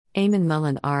Eamon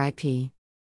Mullen RIP.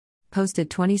 Posted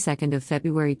 22nd of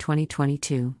February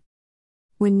 2022.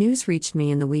 When news reached me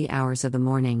in the wee hours of the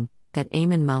morning that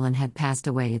Eamon Mullen had passed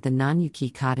away at the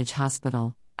Nanyuki Cottage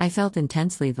Hospital, I felt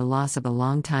intensely the loss of a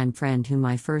longtime friend whom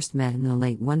I first met in the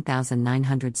late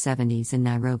 1970s in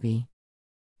Nairobi.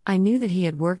 I knew that he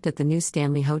had worked at the New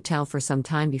Stanley Hotel for some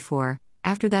time before.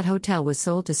 After that hotel was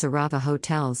sold to Sarava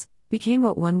Hotels, became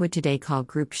what one would today call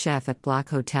group chef at Block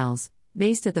Hotels,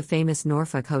 based at the famous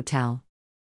Norfolk Hotel.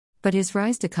 But his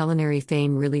rise to culinary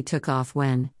fame really took off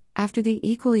when, after the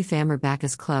equally famed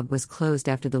Bacchus Club was closed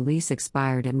after the lease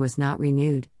expired and was not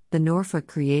renewed, the Norfolk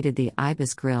created the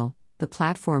Ibis Grill, the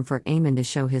platform for Eamon to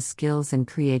show his skills and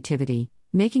creativity,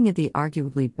 making it the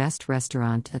arguably best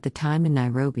restaurant at the time in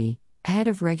Nairobi, ahead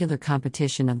of regular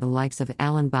competition of the likes of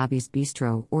Alan Bobby's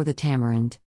Bistro or the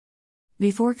Tamarind.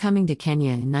 Before coming to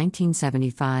Kenya in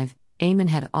 1975, Eamon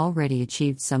had already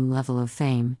achieved some level of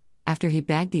fame, after he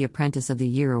bagged the Apprentice of the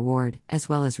Year award, as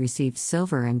well as received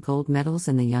silver and gold medals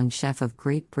in the Young Chef of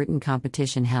Great Britain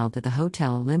competition held at the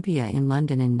Hotel Olympia in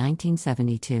London in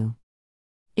 1972.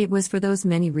 It was for those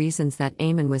many reasons that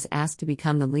Eamon was asked to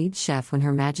become the lead chef when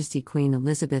Her Majesty Queen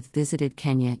Elizabeth visited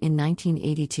Kenya in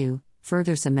 1982,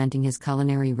 further cementing his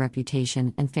culinary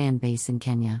reputation and fan base in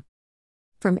Kenya.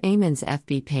 From Eamon's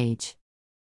FB page.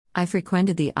 I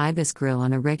frequented the Ibis Grill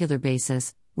on a regular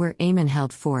basis, where Eamon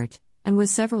held fort, and was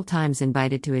several times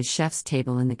invited to his chef's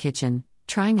table in the kitchen,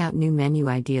 trying out new menu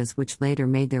ideas which later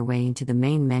made their way into the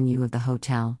main menu of the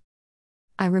hotel.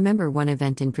 I remember one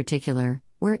event in particular,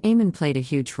 where Eamon played a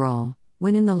huge role,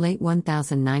 when in the late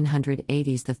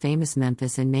 1980s the famous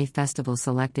Memphis in May Festival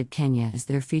selected Kenya as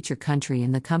their feature country,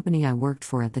 and the company I worked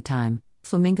for at the time,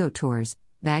 Flamingo Tours,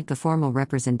 bagged the formal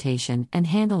representation and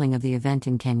handling of the event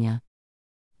in Kenya.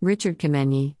 Richard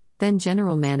Kimenyi, then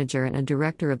general manager and a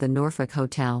director of the Norfolk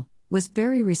Hotel, was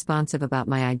very responsive about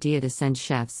my idea to send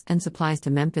chefs and supplies to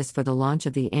Memphis for the launch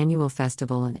of the annual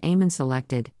festival, and Eamon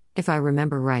selected, if I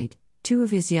remember right, 2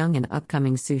 of his young and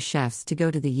upcoming sous chefs to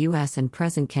go to the US and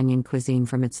present Kenyan cuisine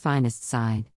from its finest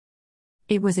side.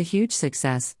 It was a huge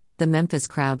success. The Memphis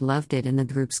crowd loved it, and the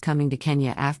groups coming to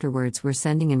Kenya afterwards were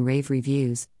sending in rave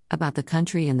reviews about the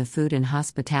country and the food and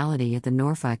hospitality at the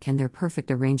Norfolk and their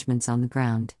perfect arrangements on the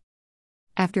ground.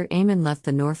 After Eamon left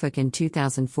the Norfolk in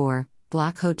 2004,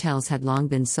 Block Hotels had long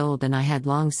been sold and I had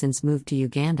long since moved to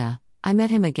Uganda. I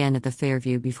met him again at the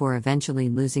Fairview before eventually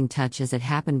losing touch, as it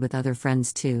happened with other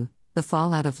friends too, the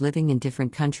fallout of living in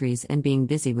different countries and being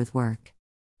busy with work.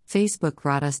 Facebook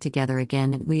brought us together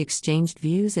again and we exchanged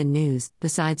views and news,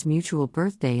 besides mutual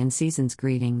birthday and season's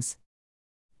greetings.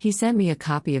 He sent me a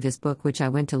copy of his book, which I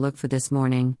went to look for this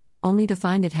morning, only to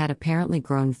find it had apparently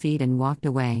grown feet and walked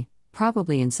away,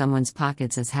 probably in someone's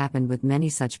pockets, as happened with many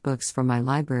such books from my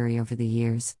library over the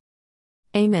years.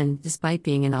 Eamon, despite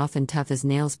being an often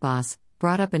tough-as-nails boss,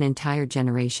 brought up an entire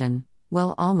generation,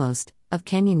 well almost, of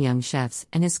Kenyan young chefs,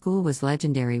 and his school was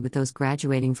legendary, with those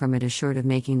graduating from it assured of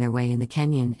making their way in the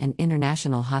Kenyan and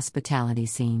international hospitality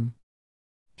scene.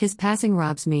 His passing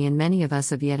robs me and many of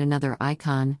us of yet another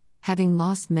icon, having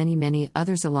lost many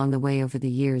others along the way over the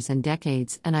years and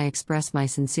decades, and I express my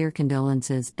sincere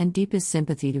condolences and deepest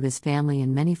sympathy to his family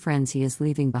and many friends he is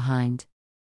leaving behind.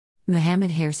 Mohammed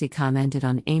Hersi commented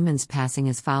on Eamon's passing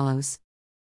as follows.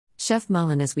 Chef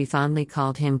Mullen, as we fondly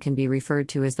called him, can be referred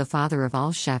to as the father of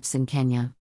all chefs in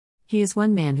Kenya. He is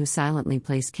one man who silently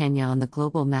placed Kenya on the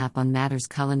global map on matters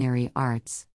culinary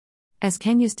arts. As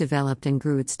Kenya's developed and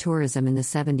grew its tourism in the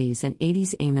 70s and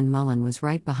 80s, Eamon Mullen was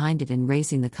right behind it in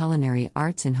raising the culinary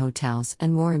arts in hotels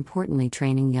and, more importantly,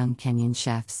 training young Kenyan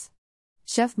chefs.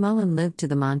 Chef Mullen lived to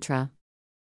the mantra,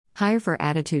 hire for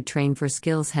attitude, train for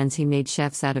skills, hence he made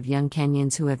chefs out of young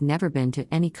Kenyans who have never been to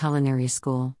any culinary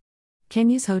school.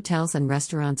 Kenya's hotels and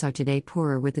restaurants are today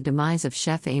poorer with the demise of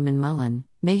Chef Eamon Mullen,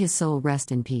 may his soul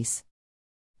rest in peace.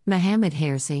 Mohammed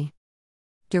Hersi,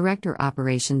 Director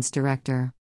Operations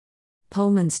Director,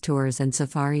 Pullman's Tours and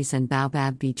Safaris and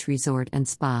Baobab Beach Resort and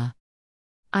Spa.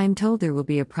 I am told there will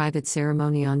be a private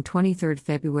ceremony on 23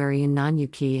 February in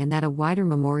Nanyuki, and that a wider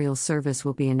memorial service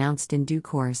will be announced in due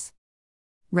course.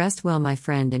 Rest well, my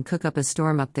friend, and cook up a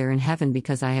storm up there in heaven,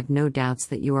 because I have no doubts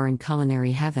that you are in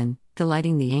culinary heaven,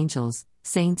 delighting the angels,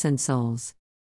 saints and souls.